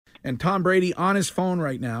and Tom Brady on his phone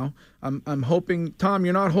right now. I'm hoping, Tom,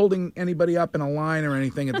 you're not holding anybody up in a line or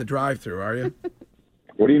anything at the drive-thru, are you?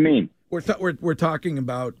 What do you mean? We're talking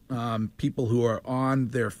about people who are on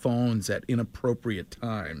their phones at inappropriate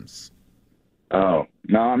times. Oh,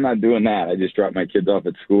 no, I'm not doing that. I just dropped my kids off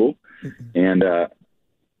at school and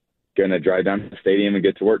going to drive down to the stadium and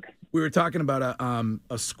get to work. We were talking about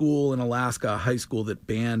a school in Alaska, a high school that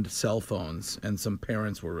banned cell phones, and some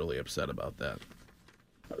parents were really upset about that.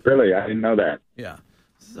 Really? I didn't know that. Yeah.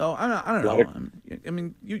 So I don't know. I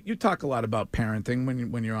mean, you talk a lot about parenting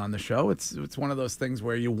when you're on the show. It's one of those things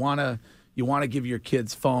where you wanna give your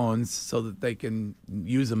kids phones so that they can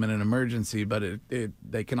use them in an emergency, but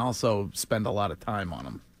they can also spend a lot of time on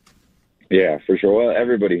them. Yeah, for sure. Well,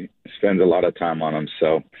 everybody spends a lot of time on them,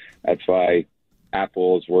 so that's why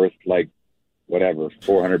Apple is worth like whatever,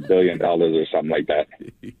 $400 billion or something like that.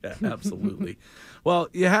 Yeah, absolutely. Well,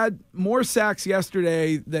 you had more sacks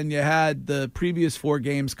yesterday than you had the previous 4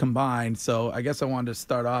 games combined, so I guess I wanted to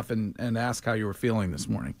start off and ask how you were feeling this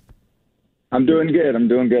morning. I'm doing good.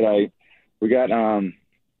 We got,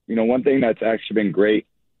 one thing that's actually been great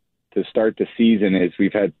to start the season is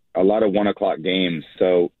we've had a lot of 1 o'clock games.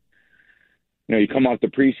 So, you come off the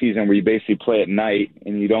preseason where you basically play at night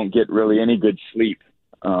and you don't get really any good sleep.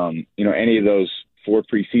 Any of those 4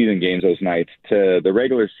 preseason games those nights to the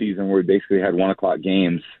regular season where we basically had 1 o'clock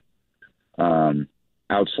games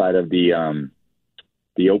outside of the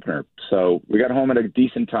opener. So we got home at a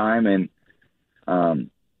decent time, and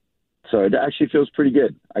so it actually feels pretty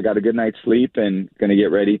good. I got a good night's sleep and going to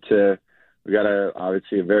get ready to. We got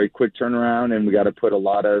obviously a very quick turnaround, and we got to put a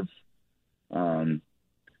lot of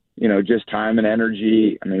just time and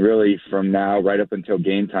energy. I mean, really from now right up until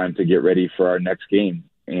game time to get ready for our next game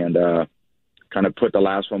and kind of put the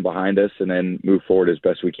last one behind us and then move forward as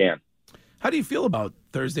best we can. How do you feel about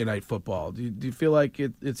Thursday night football? Do you feel like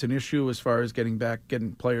it's an issue as far as getting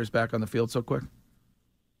players back on the field so quick?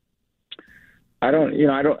 I don't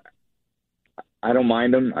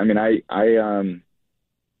mind them. I mean, I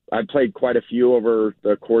played quite a few over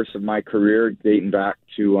the course of my career, dating back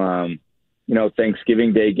to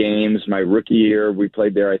Thanksgiving Day games. My rookie year, we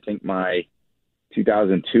played there. I think my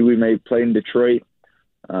 2002, we may play in Detroit.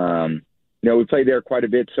 We played there quite a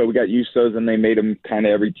bit, so we got used to those, and they made them kind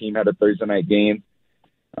of every team had a Thursday night game.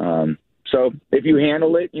 So if you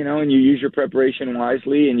handle it, and you use your preparation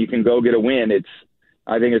wisely, and you can go get a win,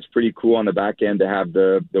 I think it's pretty cool on the back end to have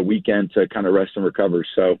the weekend to kind of rest and recover.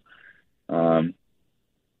 So,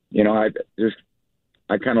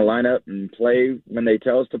 I kind of line up and play when they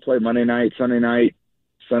tell us to play Monday night, Sunday night,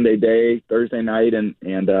 Sunday day, Thursday night, and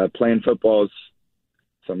playing football is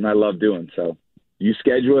something I love doing. So you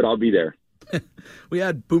schedule it, I'll be there. We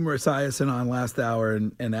had Boomer Esiason on last hour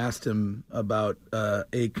and asked him about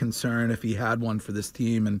a concern if he had one for this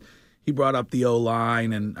team, and he brought up the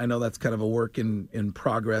O-line, and I know that's kind of a work in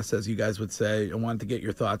progress, as you guys would say. I wanted to get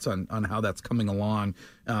your thoughts on how that's coming along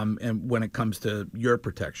and when it comes to your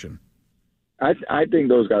protection. I think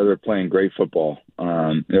those guys are playing great football.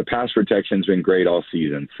 Pass protection's been great all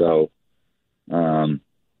season. So,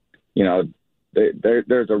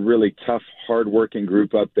 there's a really tough, hard-working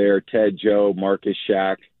group up there. Ted, Joe, Marcus,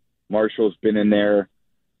 Shaq. Marshall's been in there.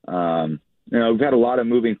 We've had a lot of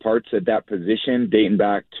moving parts at that position dating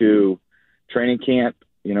back to training camp.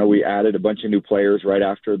 We added a bunch of new players right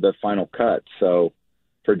after the final cut. So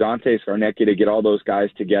for Dante Scarnecchia to get all those guys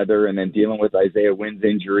together and then dealing with Isaiah Wynn's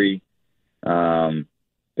injury,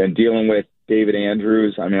 then dealing with David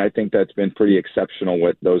Andrews, I think that's been pretty exceptional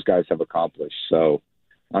what those guys have accomplished. So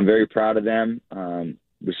I'm very proud of them.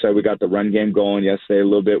 We said we got the run game going yesterday a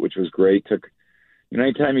little bit, which was great.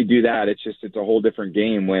 Anytime you do that, it's a whole different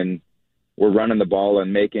game when we're running the ball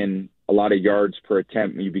and making a lot of yards per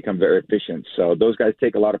attempt, and you become very efficient. So those guys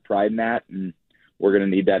take a lot of pride in that, and we're going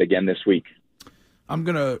to need that again this week. I'm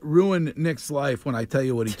going to ruin Nick's life when I tell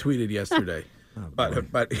you what he tweeted yesterday.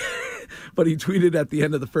 But he tweeted at the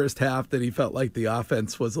end of the first half that he felt like the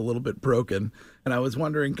offense was a little bit broken. And I was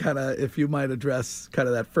wondering kind of if you might address kind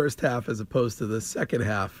of that first half as opposed to the second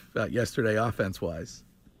half yesterday offense-wise.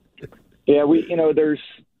 Yeah,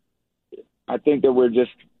 I think that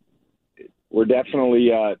we're definitely,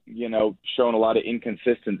 showing a lot of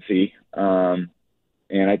inconsistency. And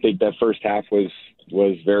I think that first half was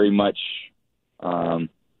very much,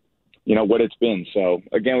 what it's been. So,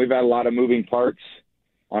 again, we've had a lot of moving parts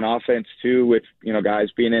on offense, too, with, guys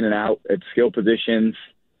being in and out at skill positions,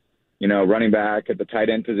 running back at the tight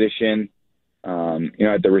end position.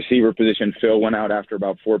 At the receiver position, Phil went out after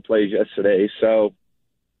about 4 plays yesterday. So,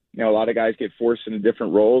 a lot of guys get forced into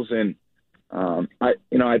different roles. And,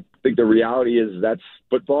 I think the reality is that's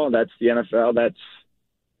football. That's the NFL.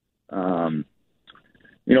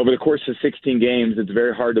 Over the course of 16 games, it's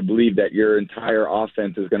very hard to believe that your entire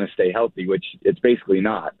offense is going to stay healthy, which it's basically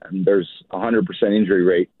not. I mean, there's 100% injury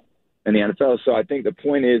rate in the NFL. So I think the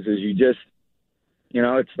point is you just,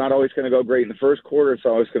 it's not always going to go great in the first quarter. It's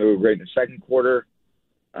always going to go great in the second quarter.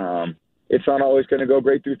 It's not always going to go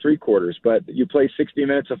great through three quarters, but you play 60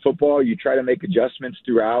 minutes of football. You try to make adjustments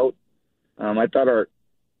throughout. I thought our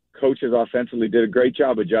coaches offensively did a great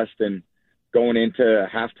job adjusting going into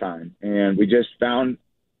halftime, and we just found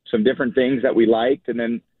some different things that we liked, and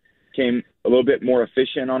then came a little bit more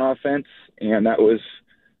efficient on offense, and that was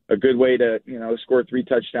a good way to score 3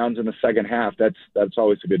 touchdowns in the second half. That's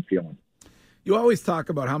always a good feeling. You always talk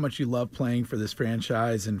about how much you love playing for this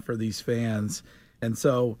franchise and for these fans, and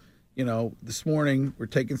so this morning we're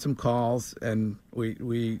taking some calls, and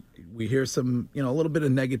we hear some a little bit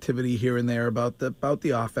of negativity here and there about the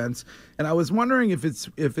offense, and I was wondering if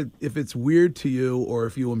it's weird to you or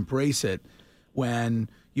if you embrace it when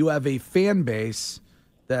you have a fan base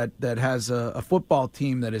that has a football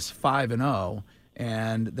team that is 5-0,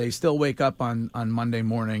 and they still wake up on Monday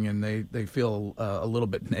morning and they feel a little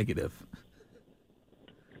bit negative.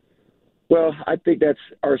 Well, I think that's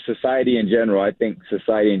our society in general. I think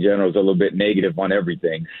society in general is a little bit negative on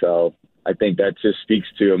everything. So I think that just speaks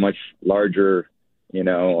to a much larger,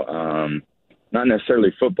 not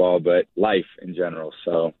necessarily football, but life in general.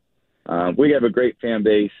 So we have a great fan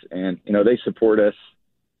base, and, they support us.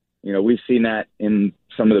 We've seen that in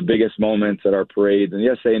some of the biggest moments at our parades. And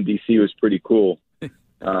yesterday in D.C. was pretty cool.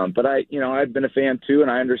 But I've been a fan too, and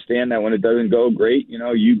I understand that when it doesn't go great,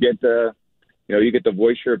 you get to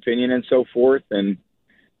voice your opinion and so forth. And,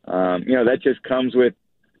 that just comes with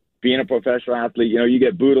being a professional athlete. You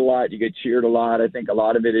get booed a lot, you get cheered a lot. I think a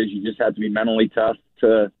lot of it is you just have to be mentally tough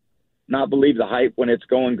to not believe the hype when it's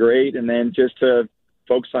going great, and then just to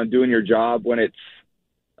focus on doing your job when it's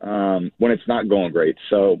not going great.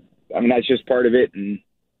 So, I mean, that's just part of it. And,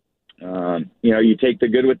 you take the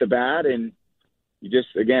good with the bad, and you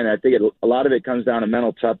just, again, I think a lot of it comes down to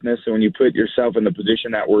mental toughness. And when you put yourself in the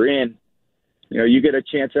position that we're in, you get a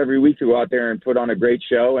chance every week to go out there and put on a great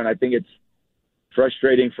show. And I think it's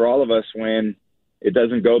frustrating for all of us when it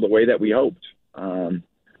doesn't go the way that we hoped.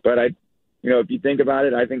 But if you think about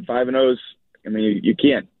it, I think 5-0 is, you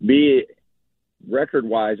can't be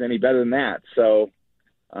record-wise any better than that. So,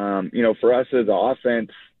 for us as an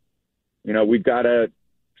offense, we've got to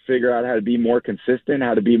figure out how to be more consistent,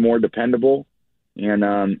 how to be more dependable.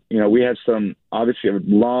 And, we have obviously a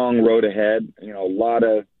long road ahead, a lot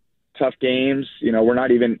of tough games. We're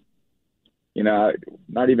not even a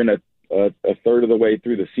third of the way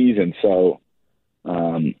through the season. So,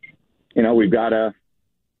 we've got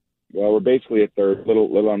we're basically a third,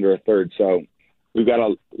 little under a third. So we've got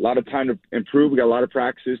a lot of time to improve. We got a lot of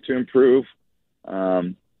practices to improve.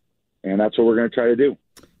 And that's what we're going to try to do.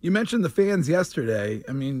 You mentioned the fans yesterday.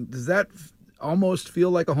 I mean, does that almost feel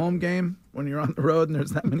like a home game when you're on the road and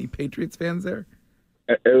there's that many Patriots fans there?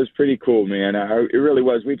 It was pretty cool, man. It really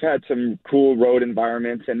was. We've had some cool road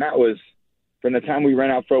environments, and that was from the time we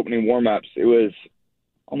ran out for opening warm-ups, it was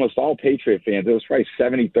almost all Patriot fans. It was probably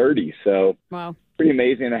 70-30. So wow, pretty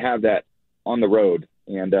amazing to have that on the road.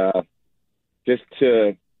 And just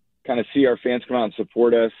to kind of see our fans come out and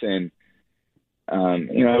support us, and,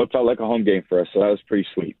 it felt like a home game for us. So that was pretty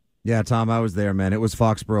sweet. Yeah, Tom, I was there, man. It was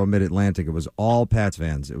Foxborough Mid-Atlantic. It was all Pats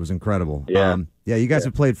fans. It was incredible. Yeah. You guys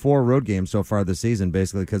have played 4 road games so far this season,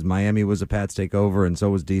 basically, because Miami was a Pats takeover, and so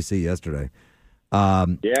was D.C. yesterday. Yeah,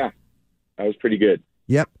 that was pretty good.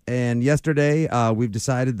 Yep, and yesterday we've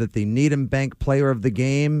decided that the Needham Bank player of the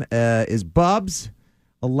game is Bubs,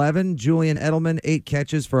 11, Julian Edelman, 8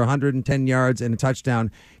 catches for 110 yards and a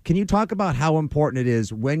touchdown. Can you talk about how important it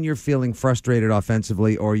is when you're feeling frustrated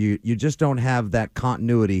offensively or you just don't have that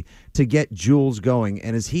continuity to get Jules going?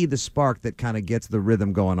 And is he the spark that kind of gets the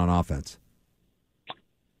rhythm going on offense?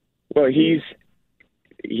 Well, he's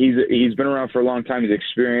been around for a long time. He's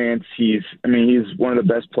experienced. He's one of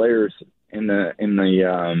the best players in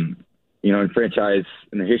franchise,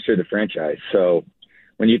 in the history of the franchise. So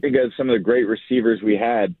when you think of some of the great receivers we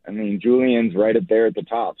had, Julian's right up there at the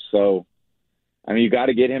top. So, you got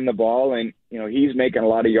to get him the ball, and, he's making a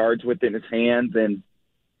lot of yards with it in his hands. And,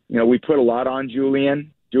 we put a lot on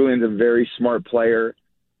Julian. Julian's a very smart player,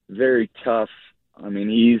 very tough.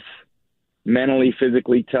 He's mentally,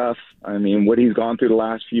 physically tough. What he's gone through the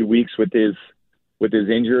last few weeks with his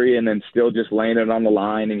injury, and then still just laying it on the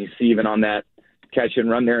line. And you see even on that catch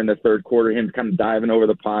and run there in the third quarter, him kind of diving over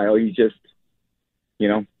the pile. He's just,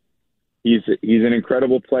 he's an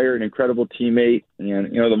incredible player, an incredible teammate.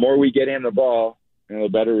 And, the more we get him the ball, the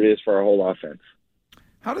better it is for our whole offense.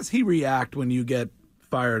 How does he react when you get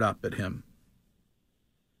fired up at him?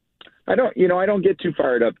 I don't get too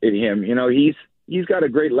fired up at him. He's got a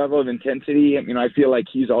great level of intensity. I feel like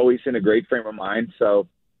he's always in a great frame of mind. So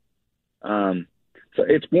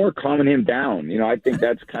it's more calming him down. I think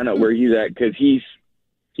that's kind of where he's at, because he's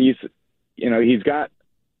a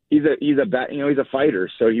fighter.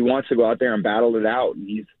 So he wants to go out there and battle it out. And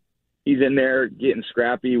he's in there getting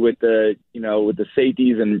scrappy with the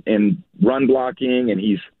safeties and run blocking, and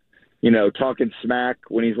he's, talking smack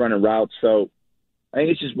when he's running routes. So I think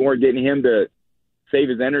it's just more getting him to save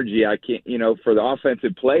his energy. I can't, for the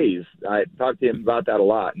offensive plays. I talked to him about that a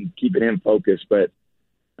lot and keeping him focused. But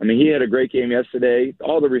he had a great game yesterday.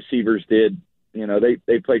 All the receivers did.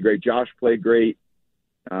 They played great. Josh played great.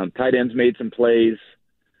 Tight ends made some plays.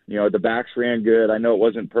 The backs ran good. I know it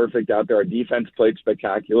wasn't perfect out there. Our defense played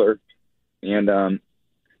spectacular. And, the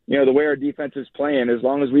way our defense is playing, as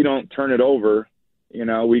long as we don't turn it over, we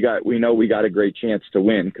know we got a great chance to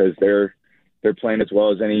win, because they're playing as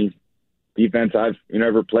well as any defense I've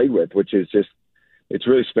ever played with, which is just, it's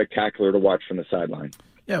really spectacular to watch from the sideline.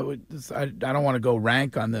 Yeah, I don't want to go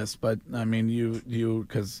rank on this, but you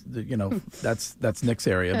because that's Nick's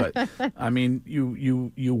area, but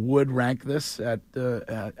you would rank this at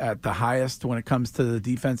the highest when it comes to the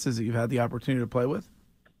defenses that you've had the opportunity to play with.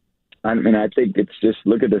 I think it's just,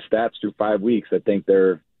 look at the stats through 5 weeks. I think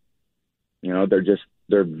they're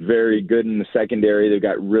very good in the secondary. They've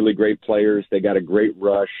got really great players. They got a great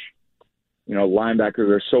rush. Linebackers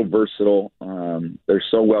are so versatile. They're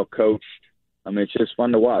so well coached. It's just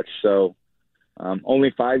fun to watch. So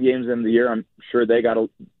only 5 games in the year. I'm sure they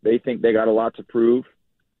think they got a lot to prove,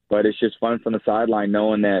 but it's just fun from the sideline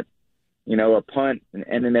knowing that, a punt and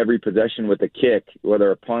ending every possession with a kick, whether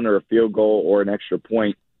a punt or a field goal or an extra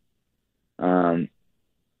point,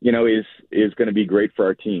 is going to be great for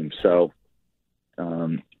our team. So,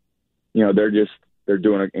 they're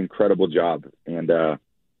doing an incredible job, and,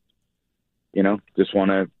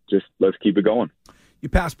 let's keep it going. You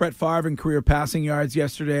passed Brett Favre in career passing yards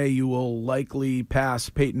yesterday. You will likely pass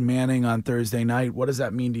Peyton Manning on Thursday night. What does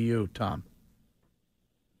that mean to you, Tom?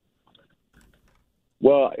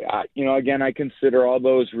 Well, again, I consider all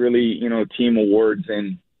those really, team awards,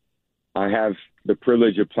 and I have the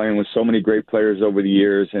privilege of playing with so many great players over the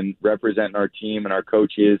years and representing our team and our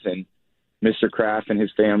coaches and Mr. Kraft and his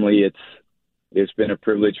family. It's been a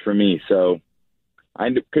privilege for me. So I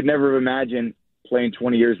could never imagine playing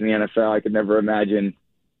 20 years in the NFL. I could never imagine,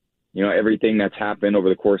 everything that's happened over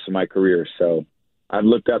the course of my career. So I've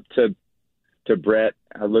looked up to Brett.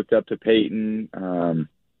 I've looked up to Peyton.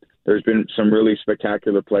 There's been some really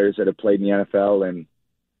spectacular players that have played in the NFL. And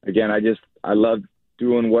again, I love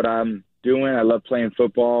doing what I'm doing. I love playing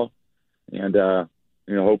football, and,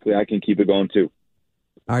 hopefully I can keep it going too.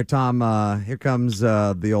 All right, Tom, here comes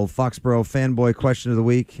the old Foxborough fanboy question of the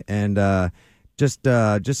week. And just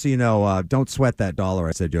so you know, don't sweat that dollar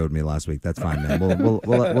I said you owed me last week. That's fine, man. We'll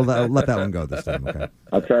let that one go this time, okay?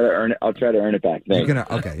 I'll try to earn it back. Thanks.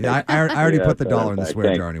 Okay. I already put the dollar in the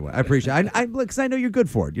swear jar anyway. I appreciate it. Because I know you're good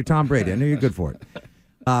for it. You're Tom Brady. I know you're good for it.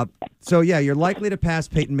 So, you're likely to pass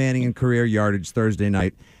Peyton Manning in career yardage Thursday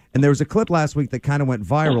night. And there was a clip last week that kind of went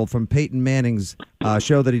viral from Peyton Manning's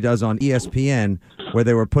show that he does on ESPN, where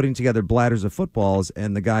they were putting together bladders of footballs,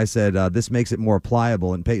 and the guy said, this makes it more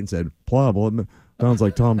pliable. And Peyton said, pliable? It sounds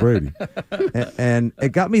like Tom Brady. and it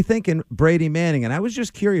got me thinking Brady Manning, and I was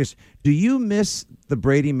just curious, do you miss the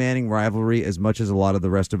Brady Manning rivalry as much as a lot of the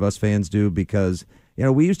rest of us fans do? Because,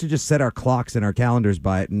 we used to just set our clocks and our calendars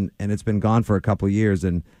by it, and it's been gone for a couple of years.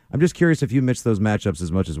 And I'm just curious if you miss those matchups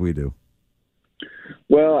as much as we do.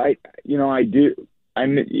 Well, I do.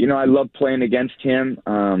 I love playing against him.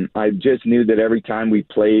 I just knew that every time we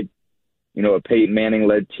played, a Peyton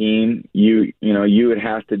Manning-led team, you would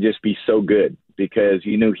have to just be so good because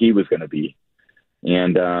you knew he was going to be.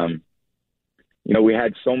 And, we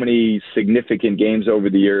had so many significant games over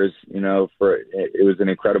the years, it was an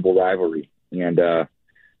incredible rivalry. And,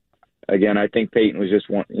 again, I think Peyton was just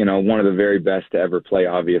one of the very best to ever play,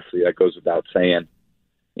 obviously. That goes without saying.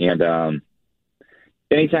 And,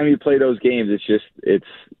 anytime you play those games, it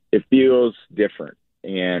feels different.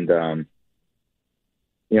 And, those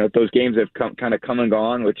games have come and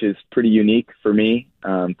gone, which is pretty unique for me,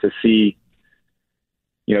 to see,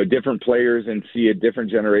 different players and see a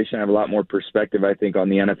different generation. I have a lot more perspective, I think, on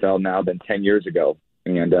the NFL now than 10 years ago.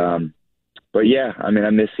 And, but yeah, I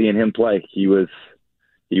miss seeing him play. He was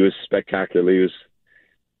spectacular. He was,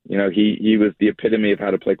 he was the epitome of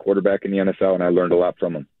how to play quarterback in the NFL, and I learned a lot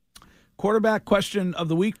from him. Quarterback question of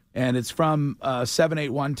the week, and it's from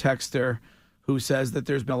 781 texter who says that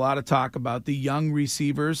there's been a lot of talk about the young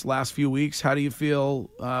receivers last few weeks. How do you feel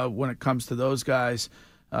when it comes to those guys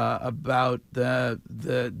about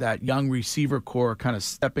that young receiver core kind of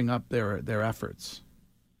stepping up their efforts?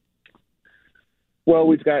 Well,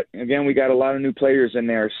 we got a lot of new players in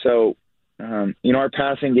there. So, our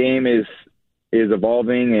passing game is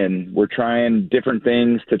evolving, and we're trying different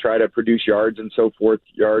things to try to produce yards and so forth,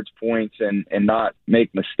 yards, points, and not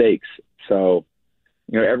make mistakes. So,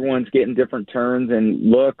 everyone's getting different turns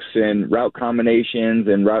and looks and route combinations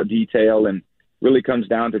and route detail, and really comes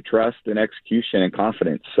down to trust and execution and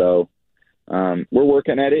confidence. So, we're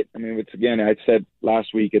working at it. I mean, I said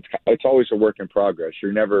last week, it's always a work in progress.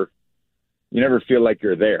 You never feel like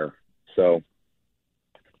you're there. So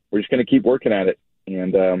we're just going to keep working at it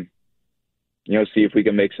and, see if we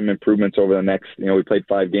can make some improvements over the next, we played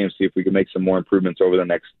 5 games, see if we can make some more improvements over the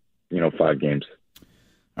next, 5 games.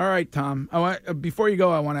 All right, Tom. Before you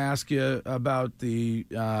go, I want to ask you about the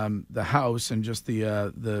house and just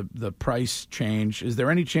the price change. Is there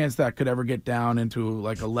any chance that could ever get down into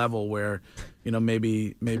like a level where,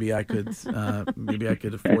 maybe I could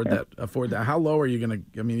afford that? How low are you gonna?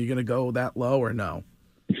 I mean, are you gonna go that low or no?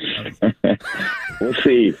 We'll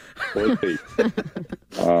see.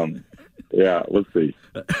 Yeah, we'll see.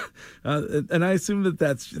 And I assume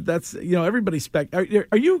that's everybody's are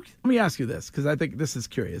you? Let me ask you this, because I think this is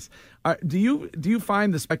curious. Do you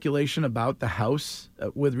find the speculation about the house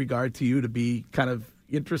with regard to you to be kind of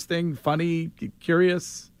interesting, funny,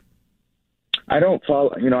 curious? I don't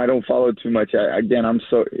follow too much.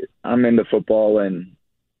 I'm into football and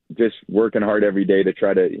just working hard every day to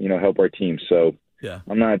try to help our team. So yeah,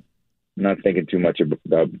 I'm not thinking too much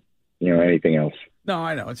about anything else. No,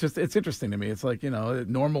 I know. It's interesting to me. It's like,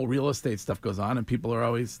 normal real estate stuff goes on and people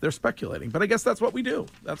are they're speculating. But I guess that's what we do.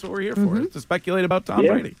 That's what we're here for, to speculate about Tom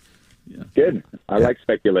Brady. Yeah. Good. I like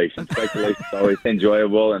speculation. Speculation's always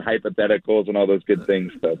enjoyable, and hypotheticals and all those good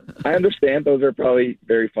things. So I understand those are probably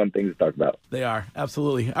very fun things to talk about. They are.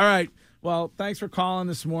 Absolutely. All right. Well, thanks for calling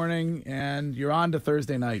this morning, and you're on to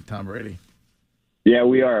Thursday night, Tom Brady. Yeah,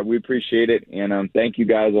 we are. We appreciate it. And thank you,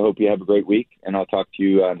 guys. I hope you have a great week, and I'll talk to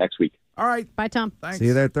you next week. All right. Bye, Tom. Thanks. See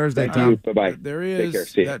you there Thursday, Thank Tom. you. Bye-bye. There he Take is. care.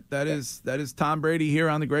 See you. That is Tom Brady here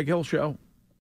on the Greg Hill Show.